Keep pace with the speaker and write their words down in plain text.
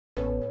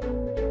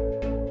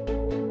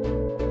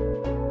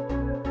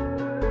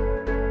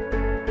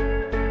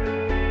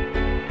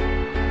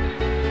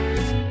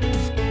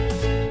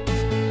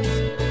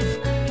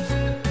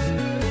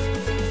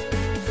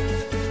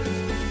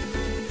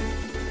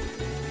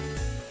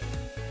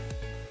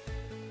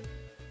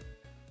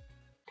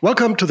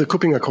Welcome to the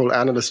KuppingerCole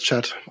Analyst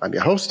Chat. I'm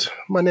your host.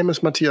 My name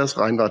is Matthias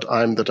Reinwarth.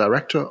 I'm the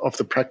Director of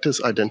the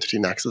Practice Identity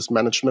and Access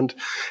Management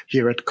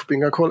here at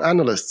KuppingerCole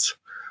Analysts.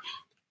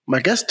 My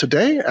guest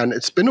today, and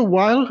it's been a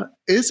while,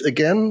 is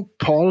again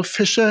Paul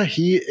Fisher.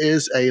 He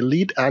is a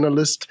lead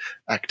analyst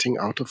acting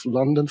out of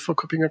London for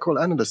KuppingerCole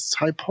Analysts.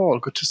 Hi, Paul.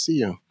 Good to see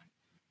you.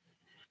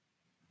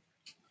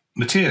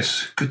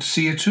 Matthias, good to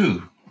see you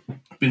too.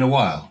 Been a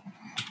while.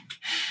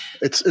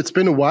 It's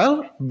been a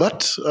while,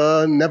 but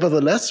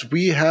nevertheless,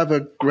 we have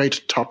a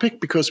great topic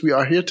because we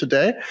are here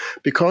today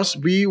because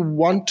we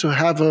want to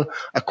have a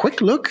quick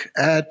look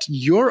at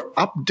your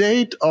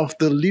update of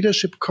the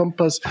Leadership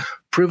Compass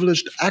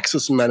Privileged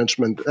Access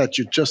Management that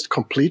you just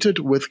completed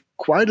with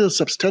quite a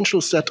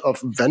substantial set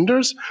of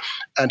vendors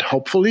and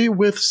hopefully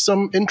with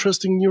some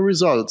interesting new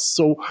results.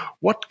 So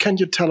what can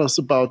you tell us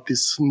about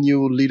this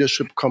new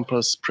Leadership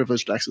Compass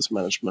Privileged Access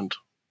Management?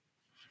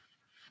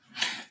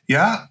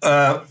 Yeah,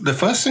 the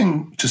first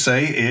thing to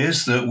say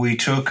is that we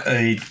took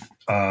a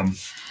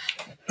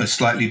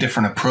slightly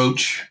different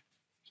approach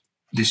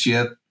this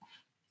year,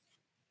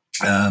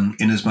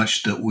 in as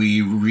much that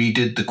we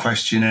redid the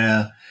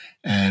questionnaire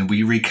and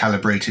we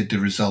recalibrated the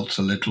results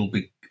a little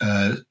bit.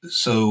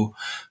 So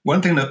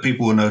one thing that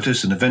people will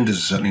notice, and the vendors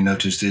have certainly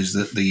noticed, is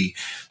that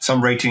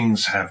some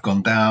ratings have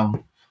gone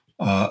down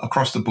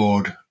across the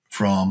board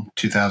from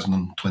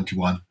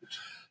 2021.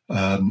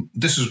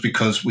 This was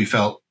because we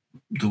felt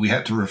that we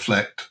had to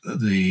reflect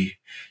the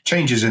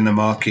changes in the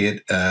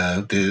market,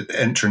 the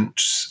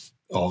entrance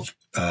of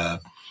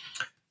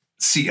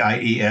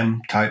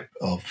CIEM type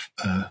of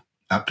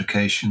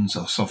applications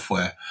or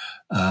software.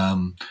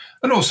 And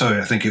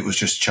also, I think it was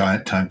just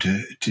time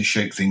to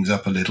shake things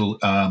up a little.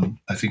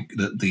 I think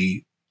that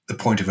the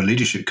point of a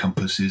leadership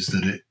compass is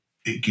that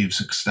it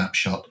gives a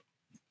snapshot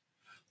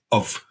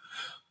of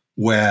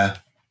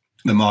where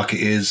the market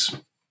is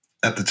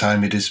at the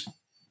time it is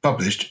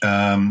published,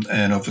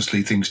 and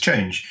obviously things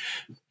change.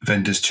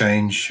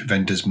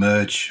 Vendors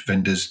merge,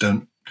 vendors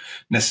don't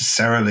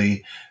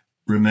necessarily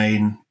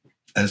remain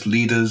as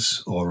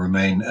leaders or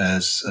remain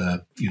as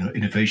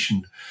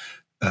innovation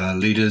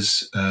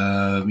leaders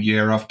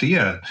year after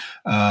year,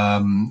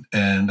 and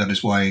that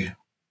is why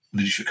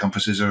leadership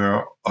compasses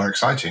are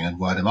exciting and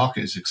why the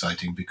market is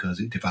exciting, because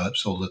it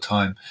develops all the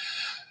time.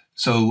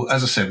 So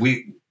as I said,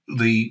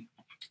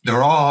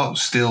 there are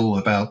still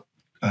about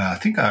I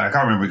think I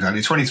can't remember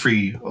exactly,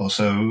 23 or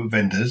so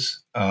vendors,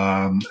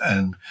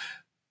 and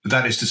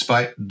that is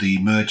despite the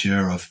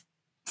merger of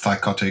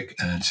Thycotic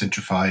and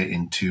Centrify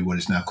into what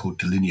is now called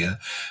Delinea.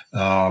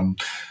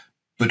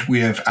 But we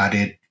have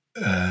added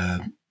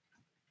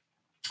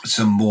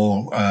some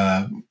more.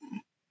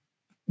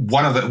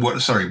 One of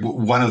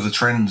the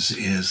trends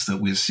is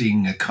that we're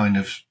seeing a kind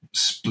of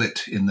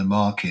split in the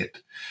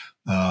market,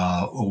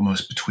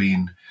 almost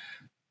between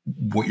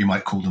what you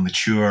might call the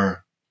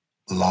mature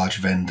large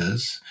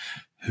vendors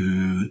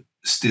who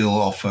still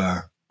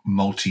offer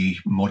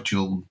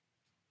multi-module,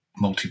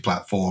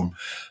 multi-platform,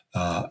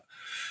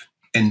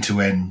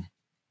 end-to-end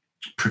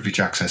privilege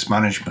access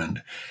management.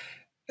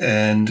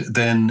 And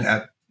then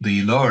at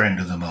the lower end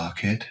of the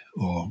market,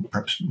 or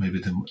perhaps maybe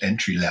the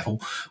entry level,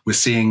 we're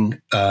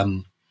seeing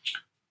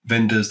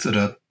vendors that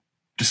are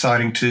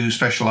deciding to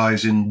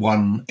specialize in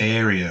one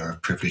area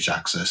of privilege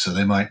access. So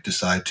they might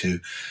decide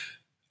to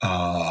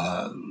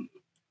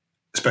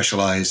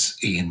specialize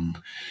in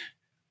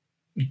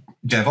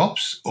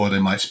DevOps, or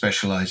they might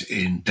specialize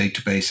in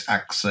database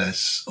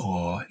access,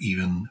 or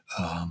even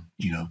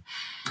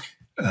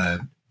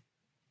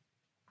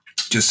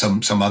just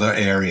some other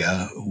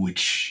area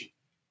which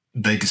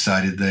they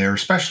decided they're a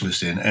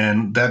specialist in,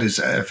 and that is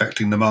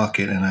affecting the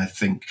market. And I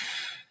think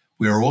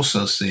we are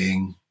also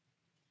seeing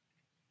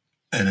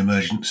an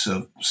emergence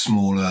of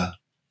smaller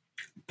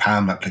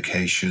PAM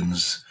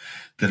applications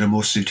that are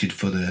more suited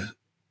for the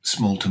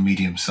small to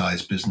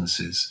medium-sized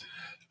businesses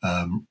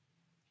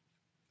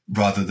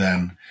rather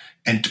than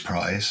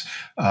enterprise.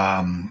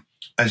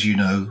 As you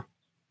know,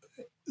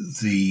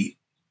 the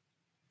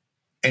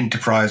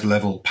enterprise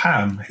level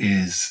PAM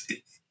is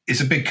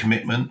a big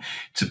commitment.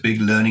 It's a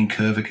big learning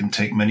curve. It can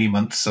take many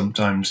months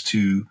sometimes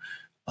to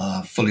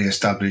fully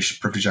establish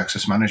privilege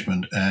access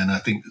management. And I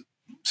think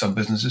some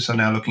businesses are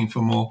now looking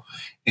for more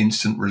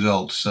instant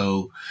results.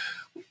 So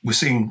we're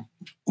seeing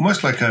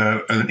almost like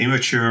an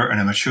immature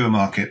and a mature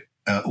market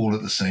all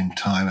at the same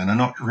time. And I'm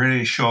not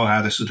really sure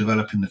how this will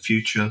develop in the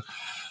future.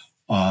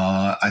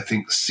 I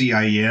think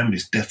CIEM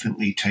is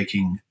definitely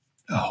taking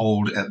a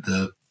hold at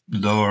the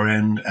lower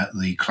end, at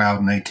the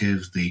cloud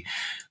native, the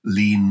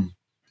lean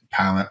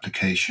PAM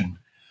application.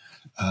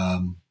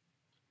 And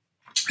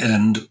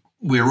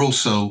we're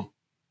also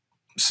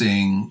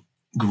seeing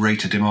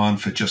greater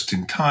demand for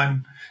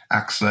just-in-time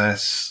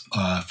access,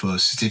 for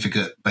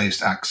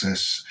certificate-based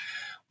access.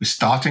 We're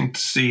starting to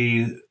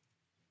see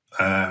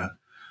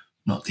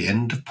not the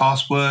end of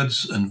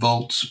passwords and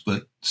vaults,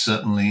 but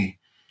certainly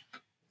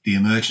the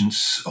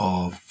emergence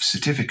of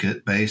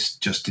certificate-based,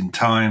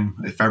 just-in-time,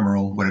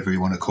 ephemeral, whatever you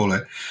want to call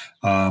it,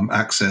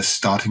 access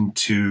starting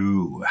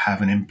to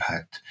have an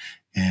impact,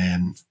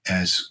 and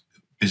as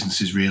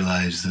businesses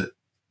realize that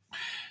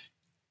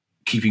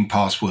keeping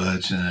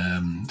passwords,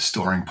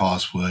 storing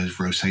passwords,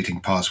 rotating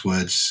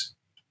passwords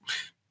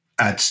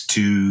adds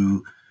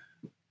to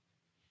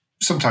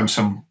sometimes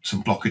some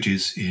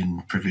blockages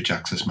in privileged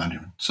access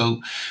management.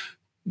 So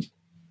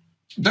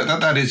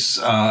that is,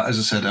 as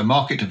I said, a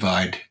market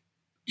divide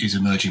is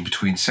emerging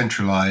between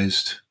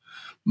centralized,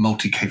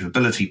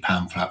 multi-capability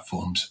PAM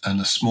platforms and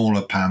the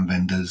smaller PAM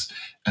vendors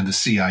and the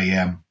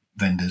CIEM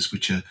vendors,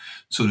 which are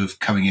sort of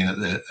coming in at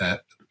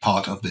the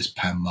part of this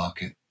PAM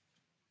market.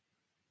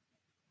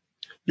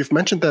 You've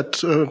mentioned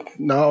that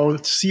now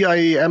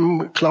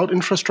CIEM, cloud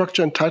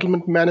infrastructure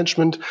entitlement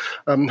management.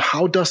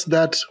 How does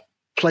that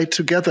play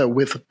together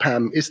with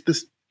PAM? Is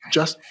this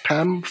just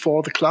PAM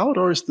for the cloud,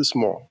 or is this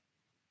more?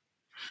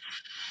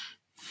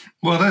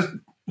 Well,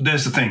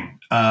 there's the thing.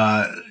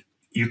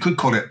 You could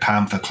call it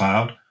PAM for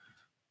cloud,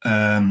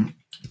 and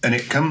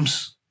it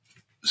comes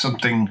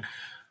something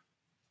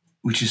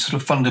which is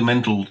sort of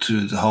fundamental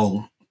to the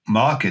whole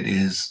market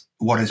is,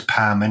 what is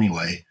PAM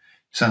anyway?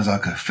 Sounds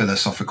like a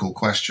philosophical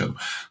question,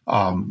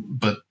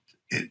 but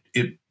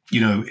it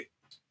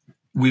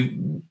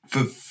we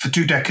for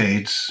 2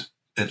 decades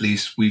at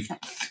least, we've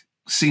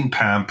seen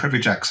PAM,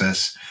 privilege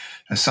access,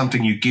 as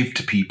something you give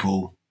to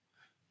people,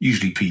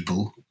 usually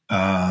people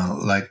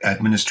like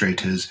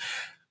administrators,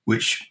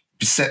 which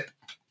beset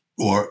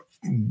or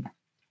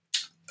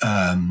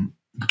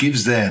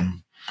gives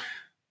them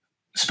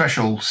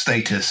special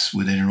status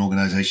within an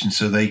organization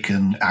so they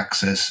can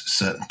access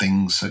certain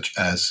things such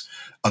as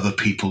other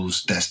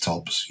people's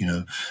desktops,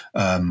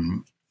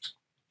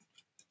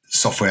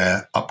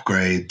 software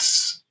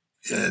upgrades,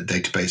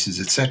 databases,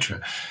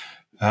 etc.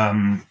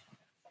 And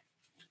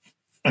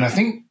I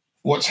think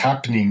what's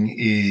happening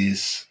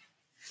is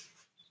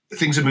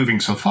things are moving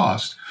so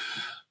fast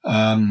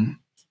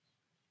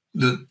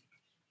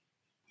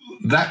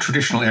that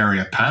traditional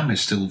area PAM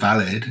is still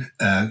valid.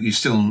 You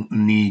still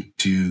need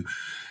to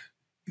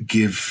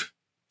give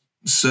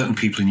certain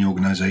people in the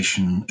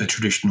organization a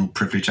traditional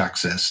privilege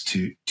access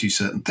to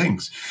certain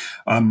things.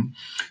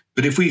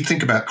 But if we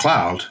think about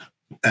cloud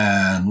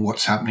and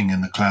what's happening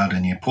in the cloud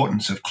and the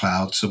importance of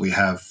cloud, so we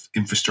have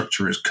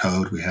infrastructure as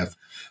code, we have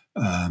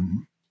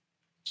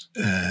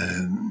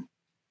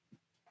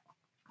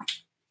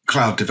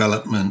cloud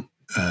development,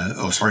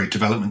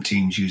 development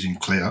teams using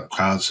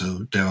cloud,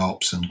 so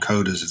DevOps and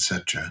coders,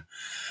 etc.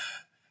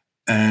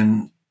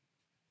 And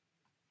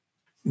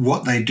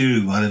what they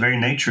do, by the very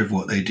nature of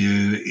what they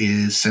do,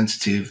 is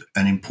sensitive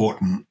and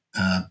important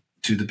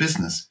to the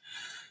business.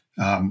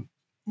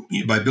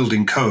 By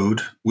building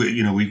code,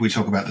 we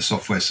talk about the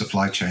software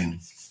supply chain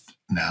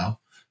now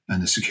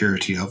and the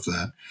security of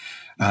that.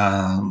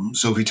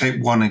 So if we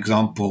take one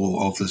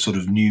example of the sort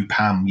of new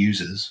PAM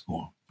users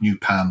or new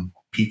PAM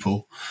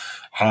people,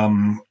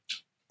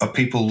 are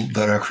people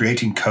that are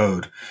creating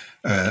code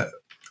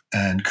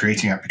and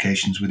creating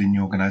applications within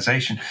the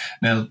organization.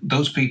 Now,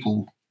 those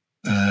people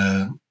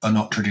are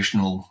not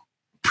traditional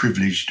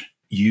privileged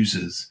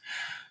users,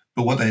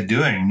 but what they're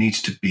doing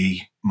needs to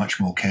be much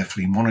more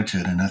carefully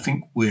monitored. And I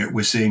think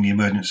we're seeing the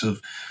emergence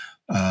of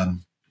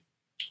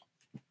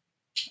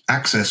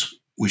access,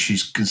 which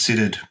is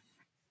considered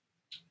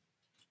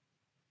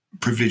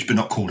privileged but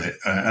not called it.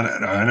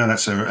 I know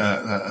that's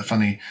a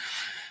funny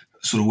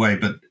sort of way,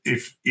 but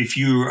if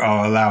you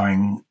are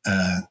allowing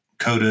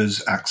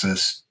coders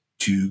access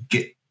to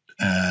Git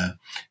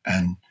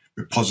and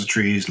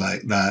repositories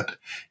like that,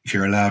 if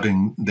you're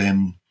allowing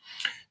them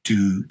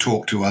to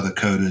talk to other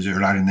coders, you're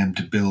allowing them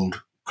to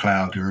build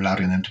cloud, you're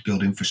allowing them to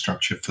build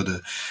infrastructure for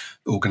the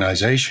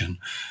organization,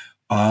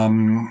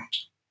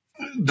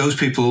 those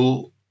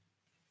people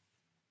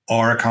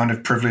are a kind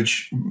of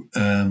privileged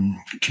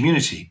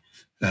community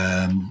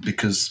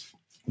because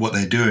what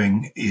they're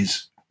doing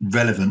is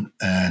relevant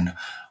and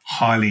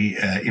highly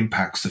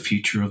impacts the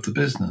future of the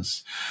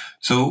business.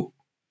 So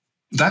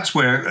that's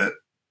where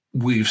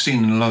we've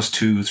seen in the last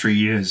 2 or 3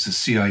 years the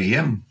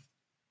CIEM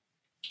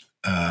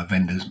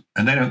vendors,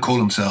 and they don't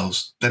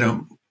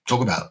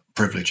talk about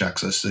privilege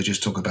access, they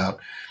just talk about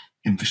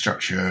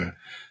infrastructure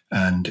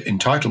and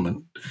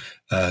entitlement,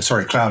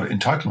 cloud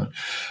entitlement.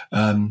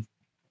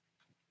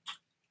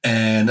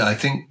 And I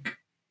think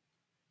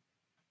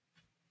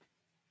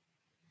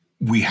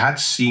we had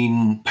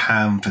seen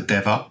PAM for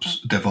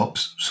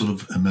DevOps sort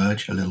of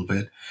emerge a little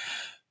bit.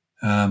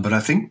 But I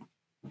think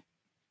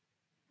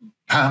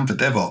PAM for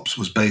DevOps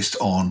was based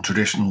on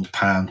traditional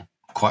PAM,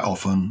 quite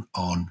often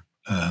on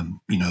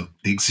the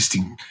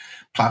existing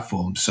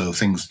platforms, so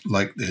things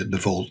like the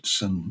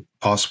vaults and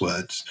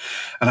passwords.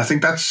 And I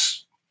think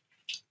that's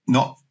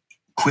not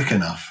quick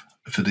enough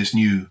for this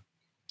new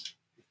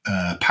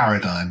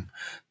paradigm,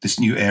 this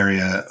new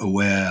area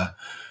where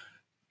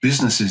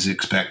businesses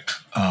expect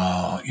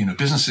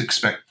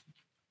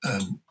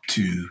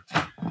to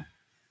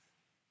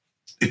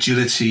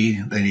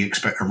agility. They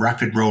expect a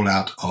rapid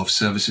rollout of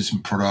services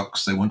and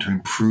products. They want to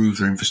improve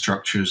their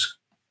infrastructures,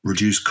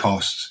 reduce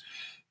costs,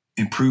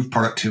 improve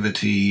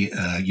productivity,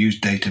 use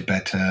data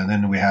better. And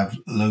then we have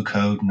low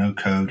code, no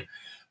code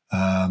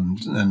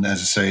and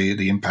as I say,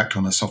 the impact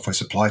on the software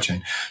supply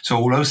chain. So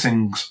all those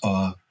things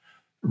are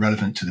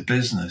relevant to the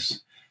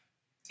business,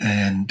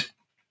 and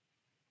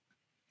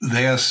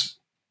they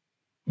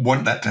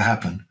want that to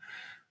happen.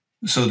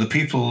 So the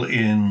people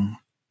in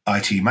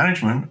IT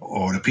management,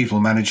 or the people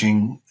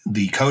managing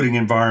the coding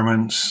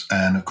environments,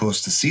 and of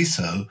course the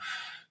CISO,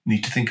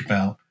 need to think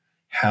about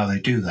how they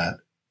do that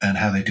and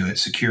how they do it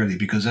securely.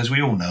 Because as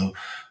we all know,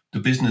 the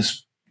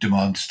business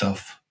demands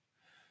stuff,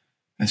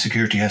 and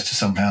security has to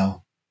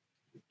somehow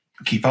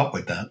keep up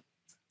with that.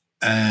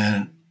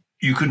 And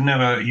you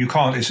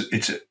can't.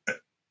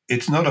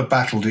 It's not a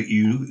battle that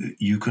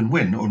you can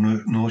win, or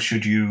nor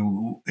should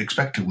you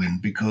expect to win,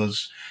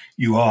 because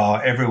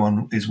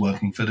everyone is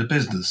working for the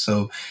business.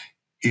 So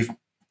if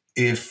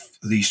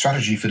the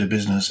strategy for the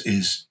business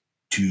is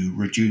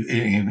to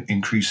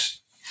increase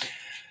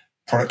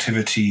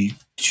productivity,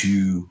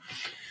 to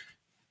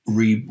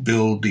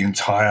rebuild the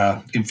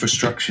entire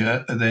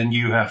infrastructure, then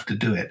you have to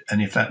do it.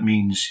 And if that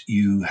means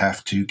you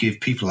have to give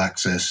people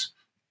access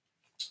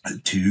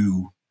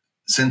to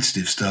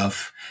sensitive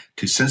stuff,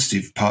 to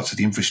sensitive parts of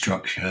the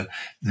infrastructure,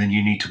 then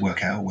you need to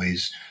work out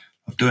ways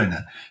of doing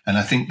that. And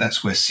I think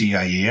that's where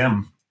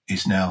CIEM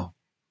is now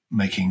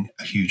making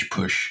a huge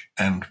push,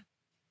 and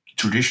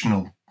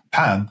traditional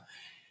PAM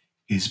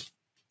is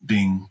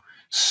being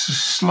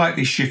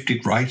slightly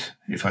shifted right,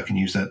 if I can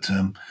use that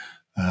term,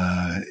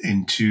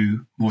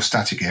 into more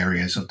static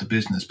areas of the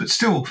business, but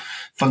still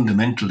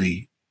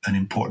fundamentally an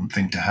important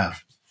thing to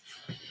have.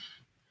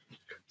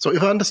 So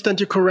if I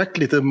understand you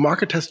correctly, the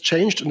market has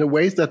changed in a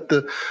way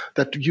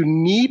that you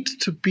need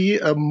to be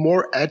a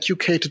more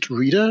educated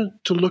reader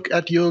to look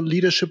at your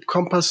leadership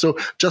compass. So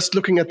just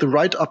looking at the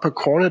right upper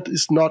corner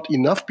is not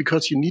enough,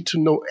 because you need to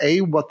know,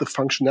 A, what the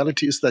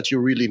functionality is that you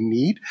really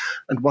need,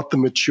 and what the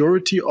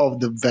maturity of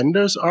the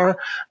vendors are,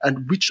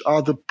 and which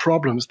are the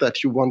problems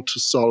that you want to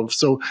solve.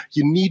 So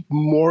you need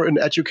more an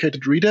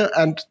educated reader,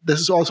 and this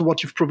is also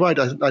what you've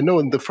provided. I know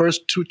in the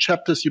first 2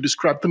 chapters you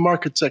described the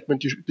market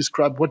segment, you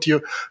described what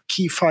your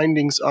key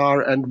findings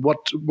are and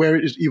where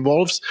it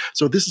evolves.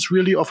 So this is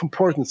really of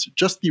importance.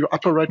 Just the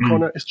upper right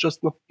corner is just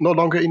no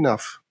longer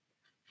enough.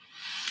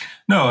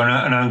 No,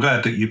 and I'm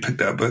glad that you picked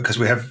that up, because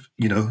we have,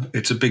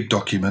 it's a big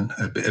document,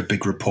 a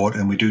big report,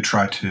 and we do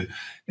try to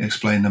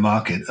explain the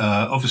market.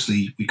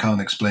 Obviously, we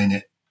can't explain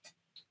it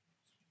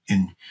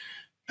in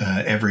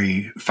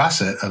every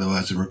facet,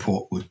 otherwise the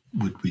report would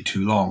be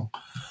too long.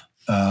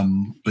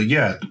 But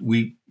yeah,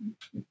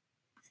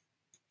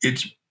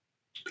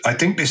 I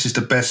think this is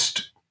the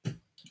best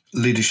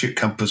leadership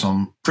compass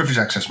on privileged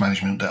access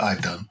management that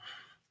I've done.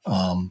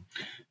 And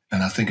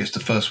I think it's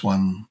the first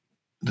one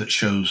that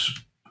shows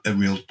a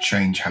real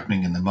change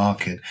happening in the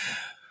market.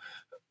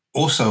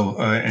 Also,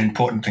 an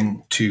important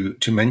thing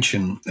to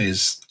mention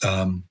is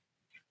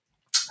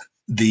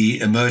the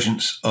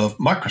emergence of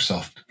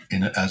Microsoft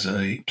as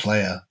a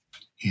player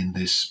in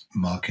this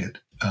market.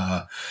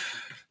 And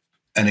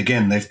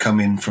again, they've come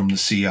in from the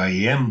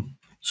CIEM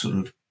sort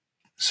of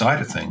side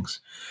of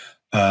things.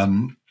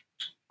 And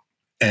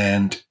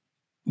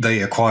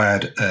they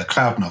acquired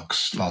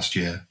CloudKnox last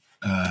year,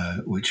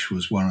 which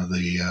was one of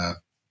the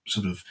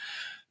sort of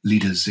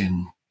leaders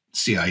in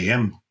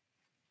CIEM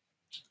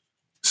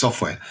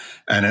software,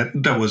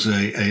 and that was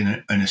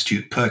an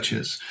astute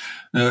purchase.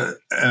 What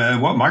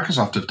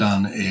Microsoft have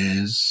done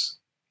is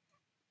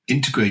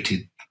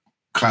integrated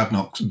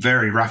CloudKnox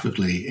very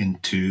rapidly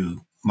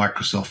into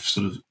Microsoft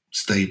sort of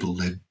stable.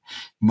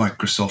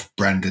 Microsoft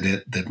branded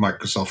it. They've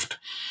Microsoft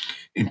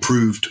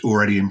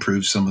already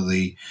improved some of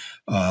the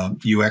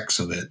UX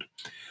of it.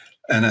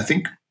 And I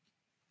think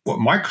what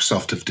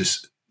Microsoft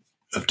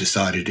have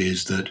decided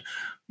is that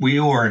we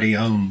already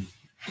own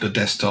the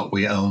desktop,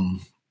 we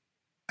own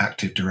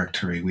Active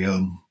Directory, we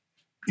own,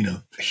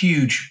 a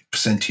huge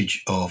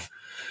percentage of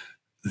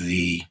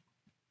the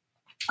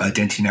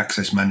identity and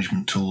access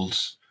management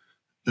tools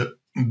that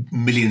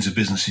millions of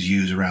businesses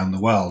use around the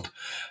world.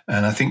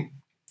 And I think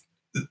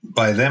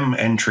by them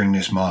entering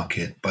this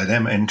market, by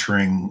them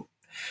entering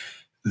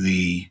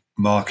the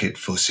market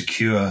for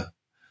secure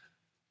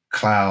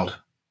cloud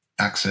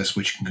access,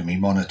 which can be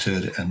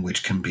monitored and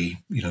which can be,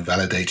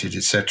 validated,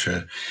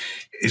 etc.,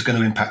 is going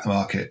to impact the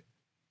market,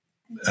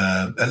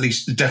 at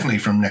least definitely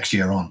from next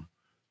year on.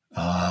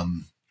 Up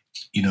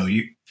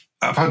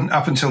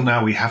until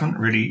now, we haven't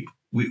really.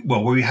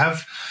 We've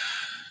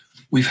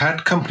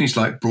had companies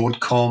like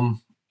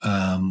Broadcom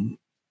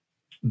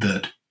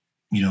that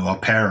are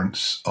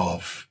parents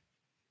of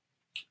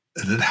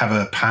that have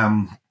a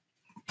PAM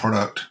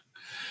product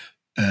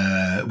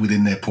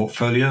within their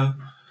portfolio,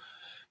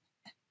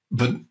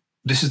 but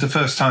this is the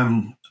first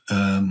time,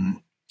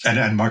 and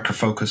Micro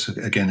Focus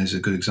again is a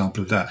good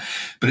example of that.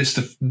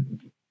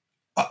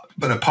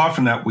 But apart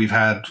from that, we've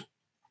had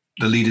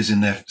the leaders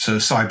in there. So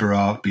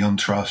CyberArk, Beyond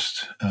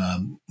Trust,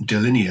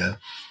 Delinea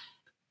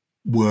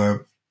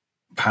were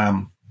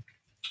PAM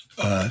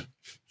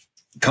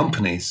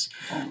companies.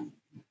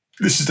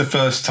 This is the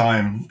first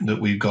time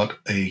that we've got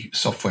a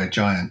software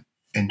giant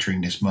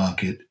entering this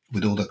market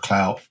with all the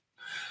clout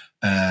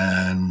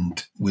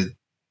and with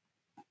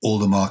all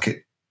the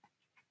market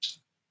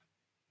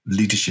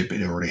leadership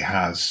it already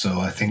has. So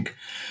I think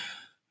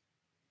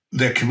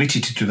they're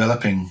committed to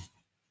developing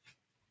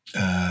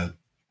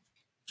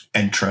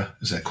Entra,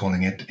 as they're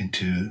calling it,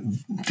 into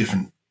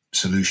different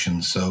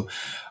solutions. So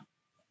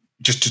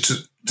just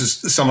to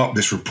sum up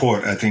this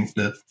report, I think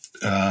that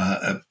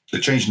the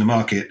change in the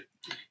market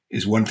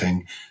is one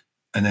thing,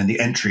 and then the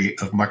entry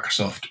of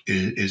Microsoft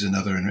is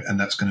another, and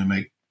that's going to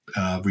make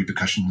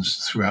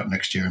repercussions throughout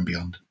next year and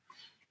beyond.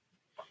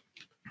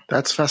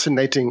 That's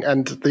fascinating.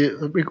 And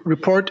the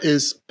report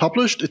is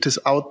published. It is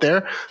out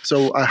there.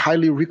 So I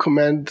highly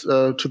recommend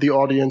to the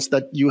audience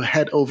that you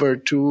head over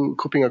to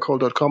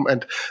coopingercole.com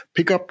and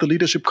pick up the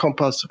Leadership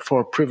Compass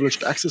for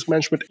Privileged Access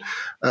Management.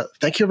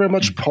 Thank you very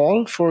much,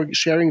 Paul, for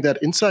sharing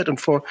that insight and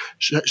for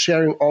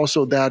sharing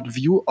also that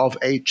view of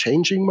a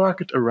changing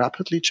market, a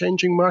rapidly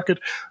changing market.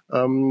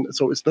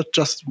 So it's not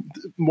just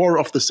more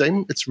of the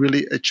same. It's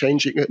really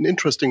an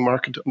interesting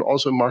market, and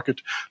also a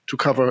market to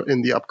cover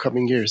in the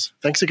upcoming years.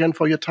 Thanks again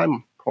for your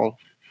time, Paul.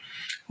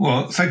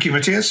 Well, thank you,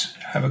 Matthias.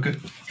 Have a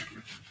good.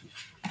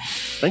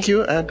 Thank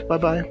you, and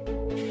bye-bye.